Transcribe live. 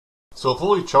So a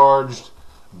fully charged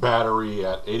battery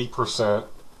at 80%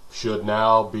 should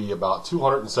now be about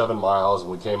 207 miles,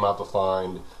 and we came out to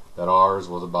find that ours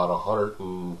was about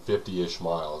 150-ish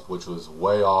miles, which was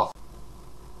way off.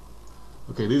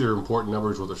 Okay, these are important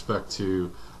numbers with respect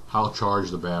to how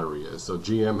charged the battery is. So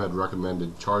GM had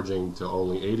recommended charging to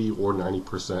only 80 or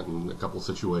 90% in a couple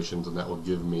situations, and that would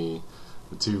give me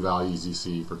the two values you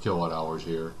see for kilowatt hours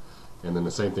here. And then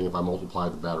the same thing if I multiply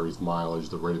the battery's mileage,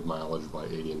 the rated mileage, by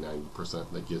 80 and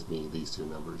 90%, that gives me these two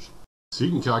numbers. So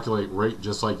you can calculate rate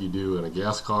just like you do in a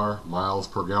gas car. Miles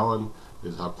per gallon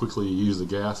is how quickly you use the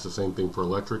gas. The same thing for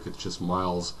electric. It's just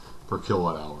miles per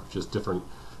kilowatt hour. Just different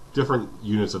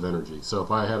units of energy. So if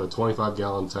I had a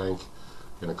 25-gallon tank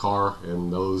in a car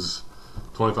and those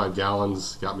 25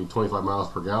 gallons got me 25 miles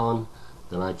per gallon,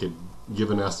 then I could give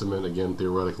an estimate, again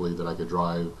theoretically, that I could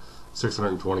drive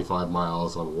 625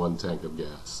 miles on one tank of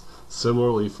gas.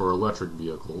 Similarly for electric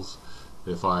vehicles,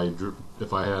 if I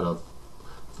had a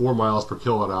 4 miles per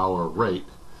kilowatt hour rate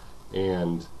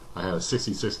and I had a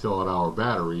 66 kilowatt hour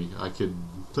battery, I could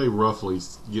say roughly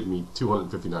get me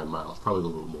 259 miles, probably a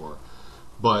little bit more.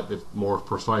 But if more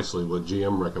precisely what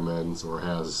GM recommends or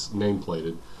has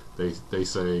nameplated, they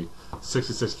say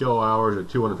 66 kilowatt hours at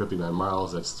 259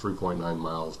 miles, that's 3.9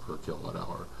 miles per kilowatt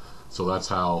hour. So that's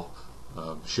how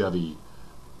Chevy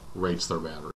rates their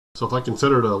battery. So if I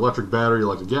considered an electric battery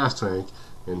like a gas tank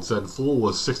and said full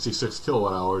was 66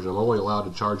 kilowatt hours and I'm only allowed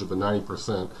to charge up to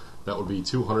 90%, that would be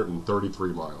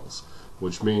 233 miles,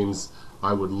 which means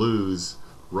I would lose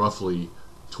roughly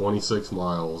 26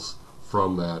 miles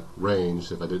from that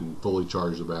range if I didn't fully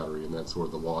charge the battery, and that's where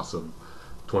the loss of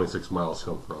 26 miles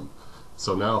come from.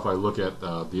 So now if I look at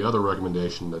the other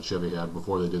recommendation that Chevy had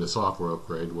before they did a software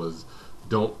upgrade was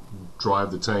don't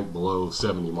drive the tank below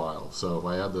 70 miles. So if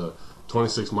I had the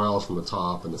 26 miles from the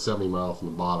top and the 70 miles from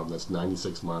the bottom, that's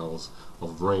 96 miles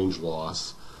of range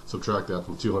loss. Subtract that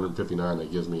from 259,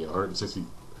 that gives me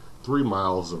 163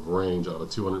 miles of range out of a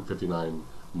 259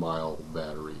 mile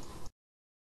battery.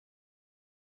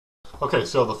 Okay,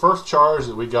 so the first charge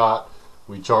that we got,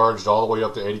 we charged all the way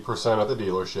up to 80% at the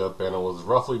dealership, and it was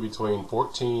roughly between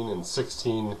 14 and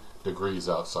 16 degrees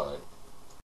outside.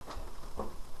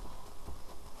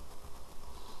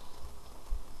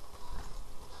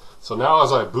 So now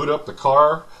as I boot up the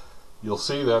car, you'll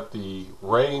see that the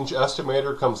range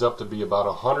estimator comes up to be about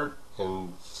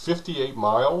 158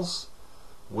 miles,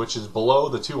 which is below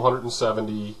the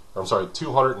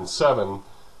 207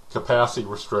 capacity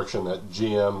restriction that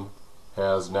GM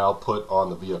has now put on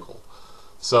the vehicle.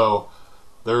 So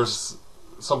there's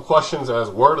some questions as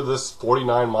where did this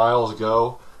 49 miles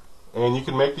go? And you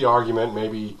can make the argument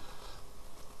maybe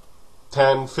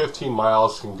 10, 15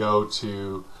 miles can go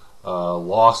to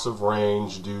loss of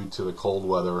range due to the cold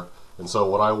weather. And so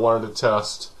what I wanted to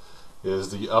test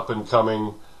is the up and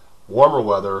coming warmer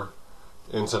weather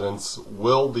incidents.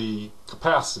 Will the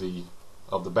capacity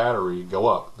of the battery go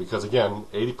up? Because again,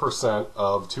 80%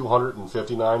 of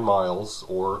 259 miles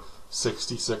or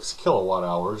 66 kilowatt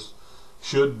hours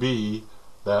should be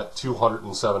that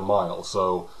 207 miles.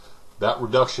 So that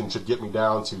reduction should get me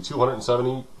down to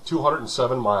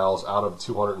 207 miles out of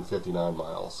 259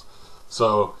 miles.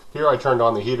 So here I turned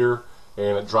on the heater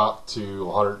and it dropped to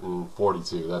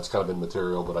 142. That's kind of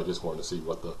immaterial, but I just wanted to see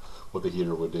what the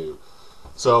heater would do.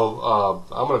 So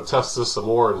I'm going to test this some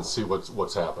more and see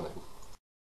what's happening.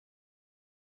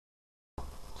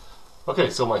 Okay,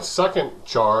 so my second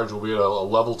charge will be at a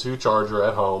level 2 charger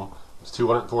at home. It's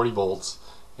 240 volts,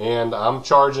 and I'm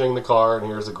charging the car, and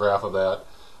here's a graph of that.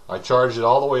 I charged it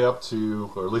all the way up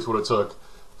to, or at least what it took,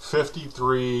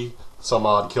 53 some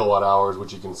odd kilowatt hours,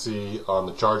 which you can see on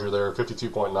the charger there,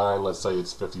 52.9. Let's say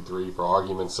it's 53 for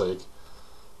argument's sake.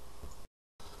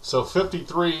 So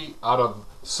 53 out of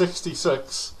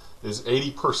 66 is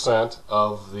 80%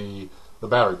 of the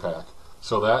battery pack.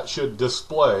 So that should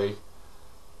display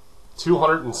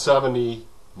 270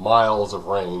 miles of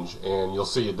range, and you'll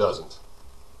see it doesn't.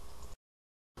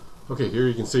 Okay, here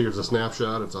you can see here's a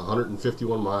snapshot. It's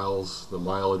 151 miles. The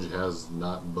mileage has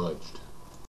not budged.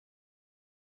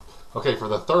 Okay, for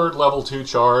the third level 2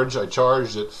 charge, I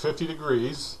charged at 50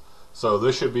 degrees. So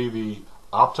this should be the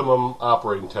optimum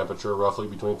operating temperature, roughly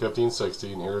between 50 and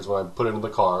 60. And here's when I put it in the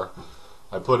car.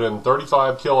 I put in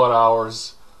 35 kilowatt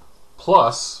hours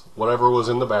plus whatever was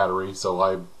in the battery. So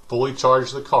I fully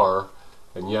charged the car,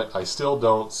 and yet I still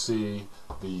don't see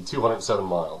the 207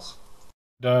 miles.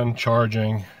 Done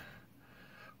charging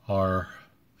our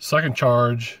second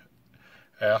charge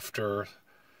after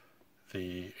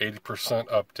the 80%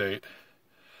 update,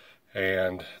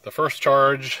 and the first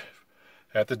charge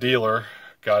at the dealer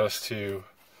got us to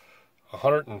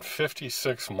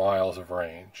 156 miles of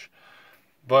range.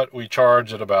 But we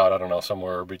charge at about, I don't know,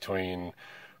 somewhere between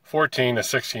 14 to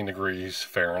 16 degrees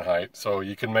Fahrenheit. So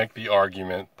you can make the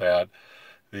argument that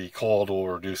the cold will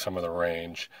reduce some of the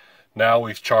range. Now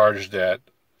we've charged at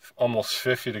almost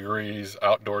 50 degrees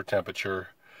outdoor temperature.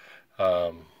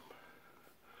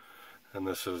 And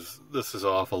this is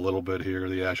off a little bit here.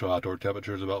 The actual outdoor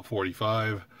temperature is about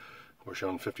 45. We're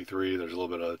showing 53. There's a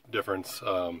little bit of difference.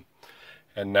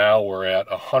 And now we're at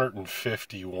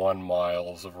 151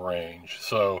 miles of range.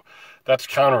 So that's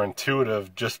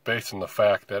counterintuitive just based on the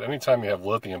fact that anytime you have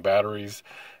lithium batteries,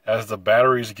 as the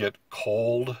batteries get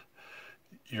cold,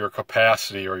 your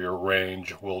capacity or your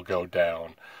range will go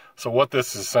down. So what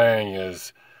this is saying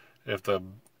is if the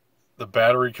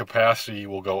battery capacity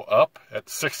will go up at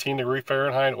 16 degrees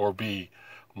Fahrenheit or be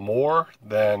more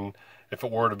than if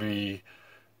it were to be,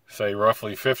 say,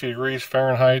 roughly 50 degrees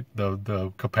Fahrenheit,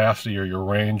 the capacity or your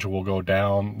range will go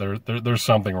down. There's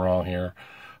something wrong here.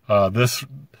 This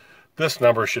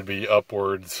number should be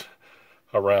upwards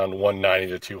around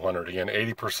 190 to 200. Again,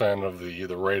 80% of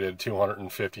the rated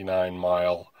 259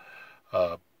 mile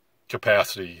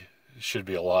capacity should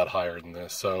be a lot higher than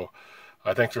this. So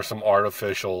I think there's some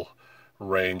artificial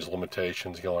range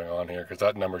limitations going on here because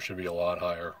that number should be a lot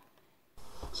higher.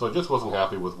 So I just wasn't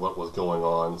happy with what was going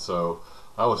on. So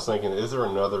I was thinking, is there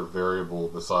another variable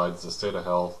besides the state of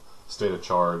health, state of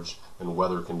charge, and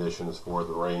weather conditions for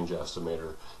the range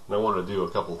estimator? And I wanted to do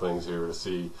a couple things here to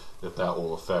see if that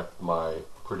will affect my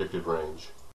predicted range.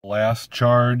 Last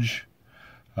charge,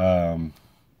 got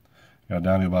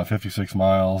down to about 56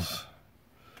 miles.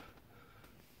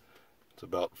 It's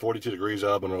about 42 degrees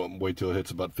up, and I'll wait till it hits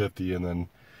about 50 and then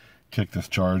kick this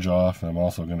charge off. I'm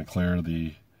also going to clear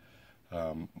the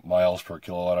miles per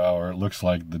kilowatt hour. It looks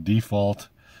like the default,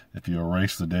 if you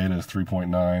erase the data, is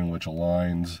 3.9, which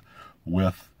aligns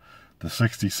with the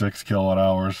 66 kilowatt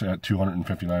hours at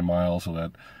 259 miles, so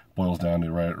that boils down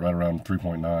to right around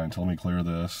 3.9. So let me clear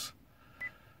this.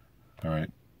 All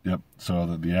right, yep,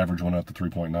 so the average went up to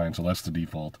 3.9, so that's the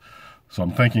default. So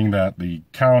I'm thinking that the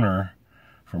counter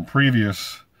from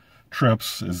previous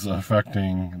trips is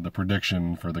affecting the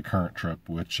prediction for the current trip,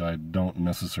 which I don't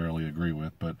necessarily agree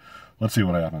with, but let's see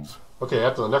what happens. Okay,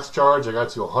 after the next charge, I got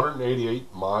to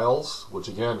 188 miles, which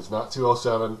again is not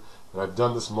 207, and I've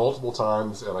done this multiple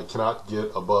times, and I cannot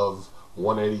get above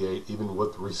 188 even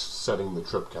with resetting the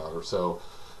trip counter. So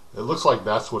it looks like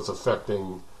that's what's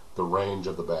affecting the range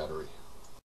of the battery.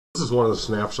 This is one of the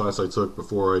snapshots I took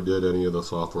before I did any of the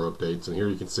software updates, and here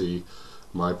you can see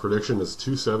my prediction is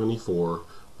 274,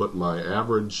 but my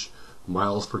average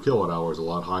miles per kilowatt hour is a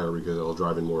lot higher because I was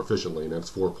driving more efficiently, and that's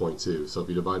 4.2. So if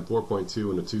you divide 4.2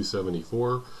 into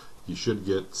 274, you should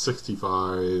get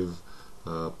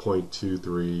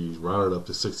 65.23, rounded up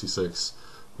to 66,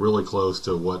 really close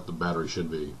to what the battery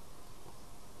should be.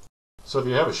 So if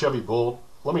you have a Chevy Bolt,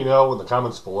 let me know in the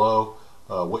comments below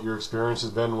what your experience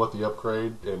has been with the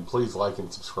upgrade, and please like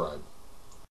and subscribe.